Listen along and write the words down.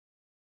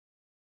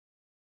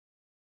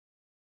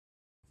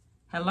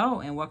Hello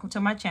and welcome to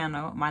my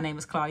channel. My name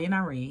is Claudia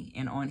Nyree,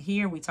 and on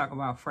here we talk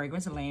about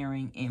fragrance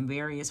layering and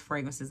various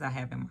fragrances I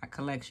have in my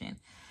collection.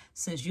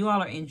 Since you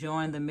all are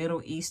enjoying the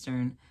Middle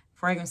Eastern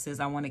fragrances,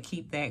 I want to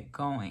keep that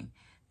going.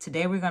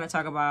 Today we're going to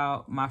talk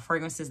about my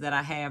fragrances that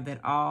I have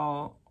that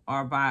all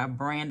are by a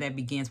brand that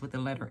begins with the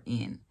letter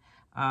N.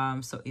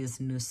 So it's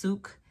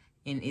Nusuk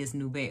and it's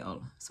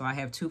Nabeel. So I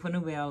have two for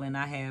Nabeel and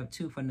I have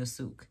two for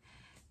Nusuk.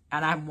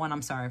 And I have one,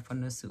 for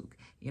Nusuk.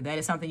 If that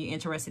is something you're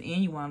interested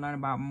in, you want to learn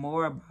about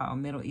more about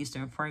Middle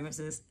Eastern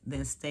fragrances,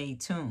 then stay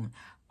tuned.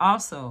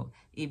 Also,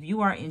 if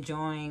you are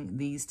enjoying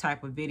these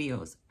type of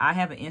videos, I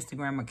have an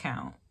Instagram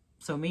account.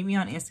 So meet me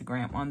on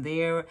Instagram. On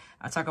there,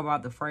 I talk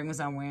about the fragrance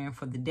I'm wearing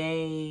for the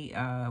day.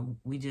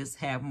 We just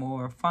have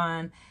more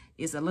fun.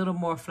 It's a little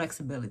more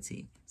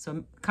flexibility.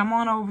 So come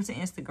on over to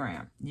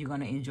Instagram. You're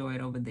going to enjoy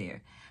it over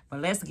there.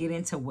 But let's get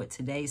into what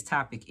today's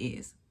topic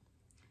is.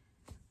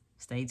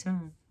 Stay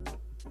tuned.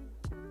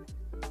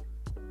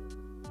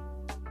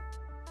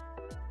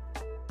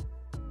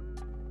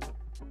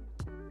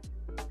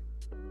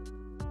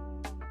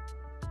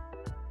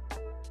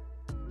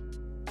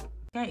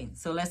 Okay,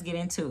 so let's get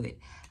into it.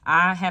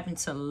 I happen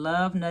to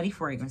love nutty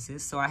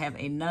fragrances, so I have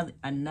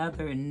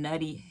another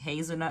nutty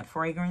hazelnut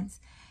fragrance,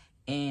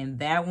 and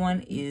that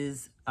one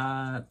is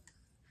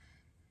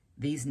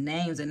these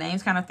names. The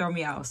names kind of throw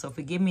me off, so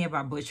forgive me if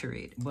I butcher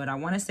it. But I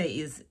want to say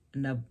is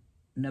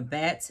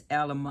Nabat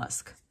El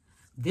Musk.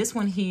 This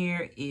one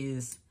here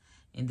is,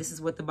 and this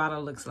is what the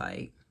bottle looks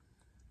like.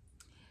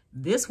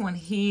 This one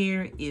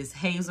here is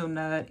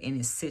hazelnut and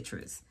it's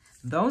citrus.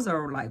 Those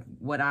are like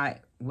what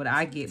I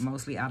get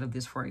mostly out of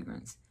this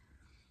fragrance.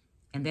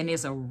 And then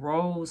there's a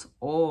rose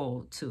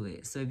oil to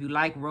it. So if you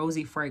like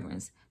rosy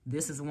fragrance,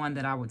 this is one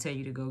that I would tell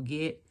you to go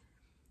get.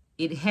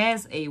 It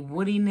has a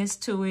woodiness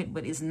to it,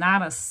 but it's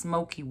not a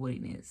smoky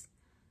woodiness.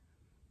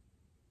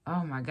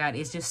 Oh my God,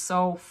 it's just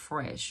so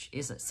fresh.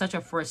 It's such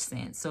a fresh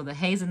scent. So the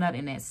hazelnut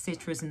and that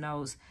citrus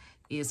notes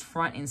is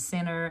front and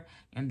center.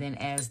 And then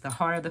as the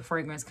heart of the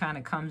fragrance kind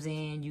of comes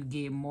in, you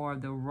get more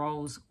of the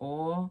rose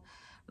oil.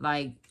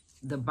 Like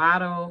the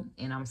bottle,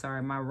 and I'm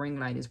sorry, my ring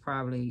light is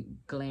probably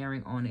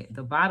glaring on it.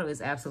 The bottle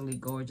is absolutely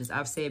gorgeous.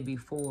 I've said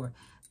before,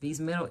 these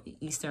Middle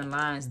Eastern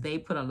lines, they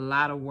put a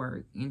lot of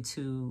work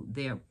into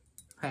their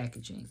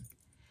packaging.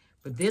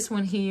 But this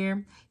one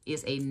here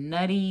is a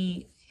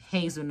nutty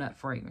hazelnut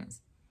fragrance.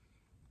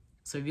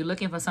 So if you're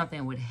looking for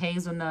something with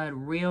hazelnut,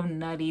 real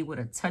nutty, with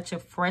a touch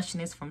of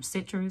freshness from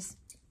citrus,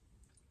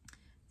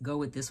 go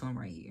with this one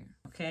right here,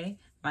 okay?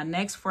 My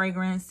next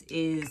fragrance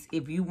is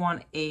if you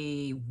want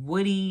a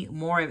woody,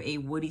 more of a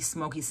woody,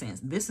 smoky scent.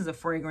 This is a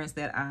fragrance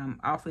that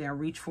I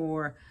reach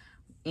for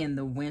in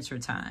the winter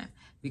time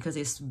because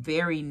it's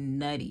very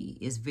nutty.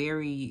 It's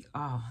very,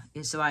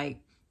 it's like,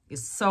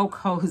 it's so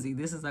cozy.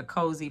 This is a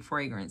cozy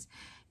fragrance.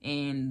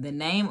 And the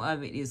name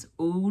of it is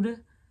Oud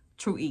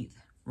Truith,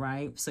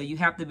 right? So you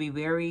have to be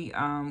very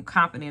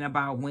confident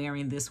about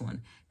wearing this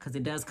one because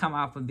it does come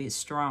off a bit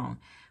strong.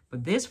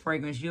 But this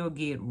fragrance, you'll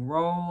get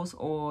rose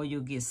oil,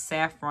 you'll get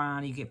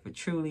saffron, you get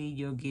patchouli,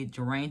 you'll get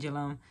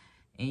geranium,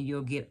 and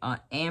you'll get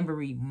an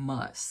ambery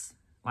musk,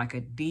 like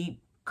a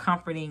deep,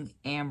 comforting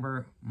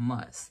amber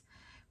musk.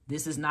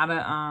 This is not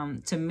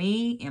a, to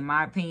me, in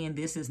my opinion,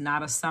 this is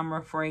not a summer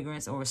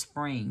fragrance or a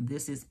spring.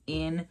 This is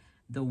in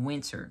the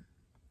winter.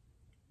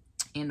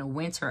 In the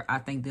winter, I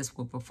think this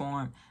will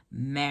perform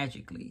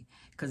magically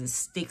because it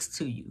sticks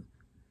to you.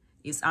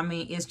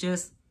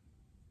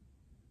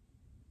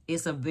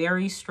 It's a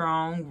very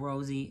strong,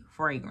 rosy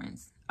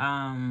fragrance.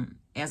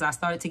 As I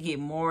started to get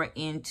more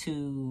into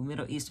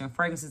Middle Eastern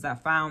fragrances, I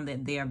found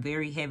that they are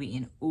very heavy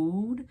in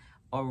oud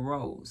or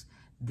rose.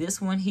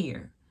 This one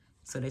here,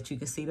 so that you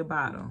can see the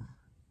bottle.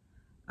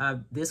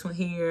 This one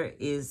here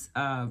is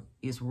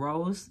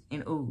rose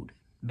and oud,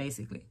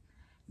 basically.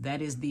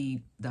 That is the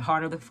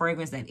heart of the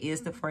fragrance. That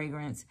is the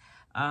fragrance.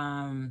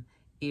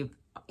 If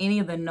any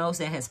of the notes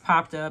that has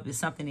popped up is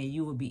something that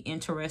you would be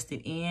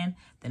interested in,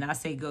 then I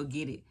say go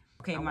get it.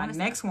 Okay, my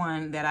next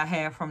one that I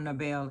have from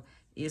Nabeel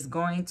is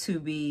going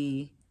to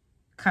be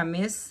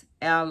Kamis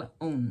El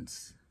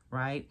Uns,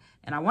 right?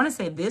 And I want to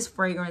say this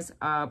fragrance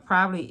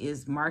probably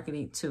is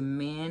marketed to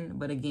men,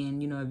 but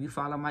again, you know, if you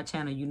follow my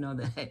channel, you know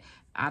that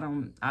I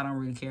don't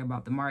really care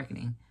about the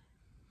marketing.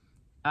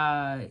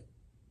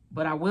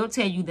 But I will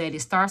tell you that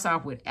it starts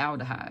off with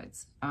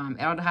aldehydes.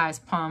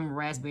 Aldehydes, plum,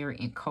 raspberry,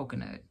 and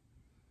coconut.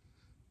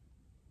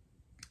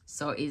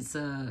 So it's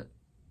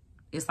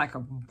like a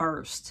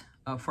burst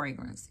of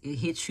fragrance. It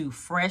hits you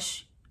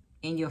fresh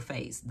in your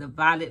face. The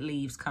violet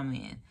leaves come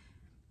in.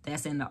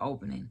 That's in the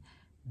opening.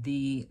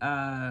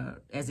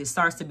 As it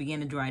starts to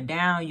begin to dry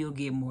down, you'll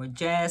get more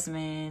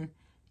jasmine.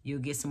 You'll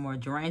get some more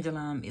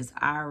geranium. It's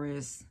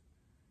iris.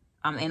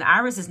 And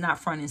iris is not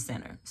front and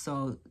center.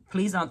 So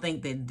please don't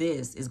think that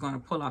this is going to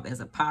pull off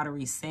as a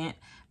powdery scent.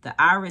 The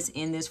iris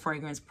in this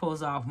fragrance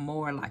pulls off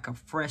more like a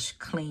fresh,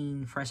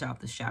 clean, fresh out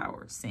the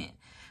shower scent.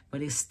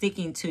 But it's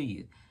sticking to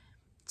you.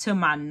 To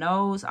my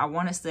nose, I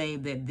want to say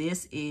that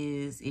this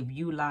is, if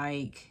you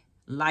like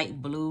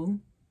light blue,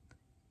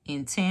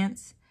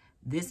 intense,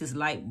 This is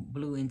Light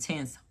Blue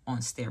Intense on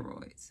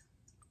steroids.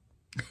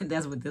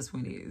 That's what this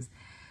one is.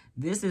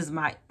 This is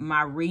my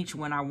reach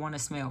when I want to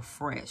smell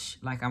fresh.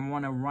 Like I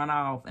want to run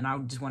off and I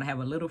just want to have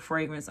a little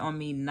fragrance on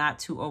me, not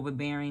too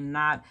overbearing,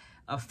 not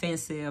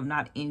offensive,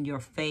 not in your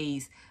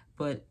face,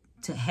 but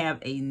to have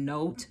a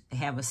note,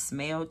 have a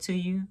smell to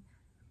you.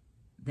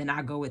 Then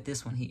I go with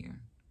this one here.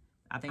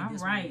 I think all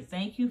right.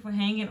 Thank you for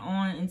hanging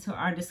on into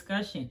our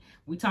discussion.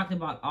 We talked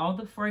about all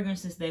the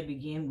fragrances that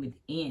begin with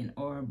N,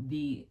 or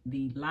the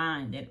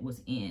line that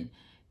was in,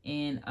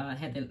 and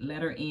had the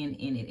letter N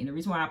in it. And the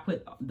reason why I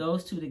put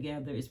those two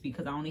together is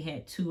because I only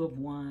had 2 of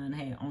one,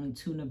 had only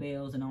 2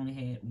 Nabeels, and only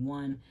had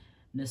 1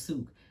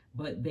 Nusuk.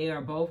 But they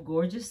are both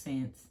gorgeous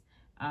scents.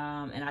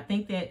 And I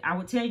think that I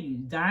would tell you,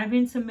 dive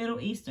into Middle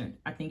Eastern.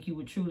 I think you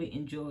would truly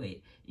enjoy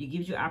it. It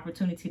gives you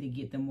opportunity to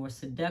get the more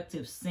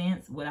seductive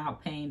scents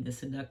without paying the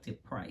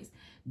seductive price.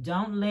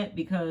 Don't let,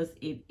 because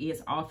it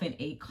is often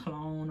a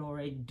clone or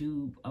a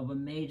dupe of a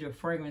major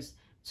fragrance,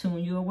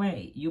 tune you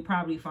away. You'll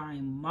probably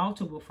find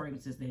multiple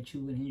fragrances that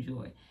you would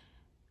enjoy.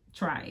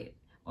 Try it.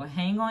 Or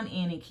hang on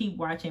in and keep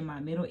watching my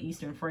Middle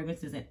Eastern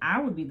fragrances, and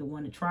I would be the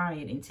one to try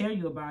it and tell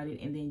you about it,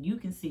 and then you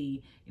can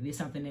see if it's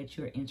something that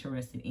you're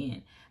interested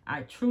in.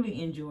 I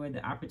truly enjoy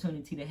the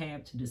opportunity to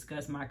have to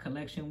discuss my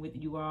collection with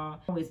you all.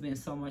 It's always been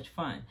so much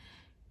fun.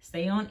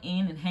 Stay on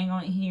in and hang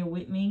on in here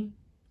with me,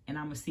 and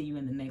I'm going to see you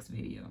in the next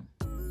video.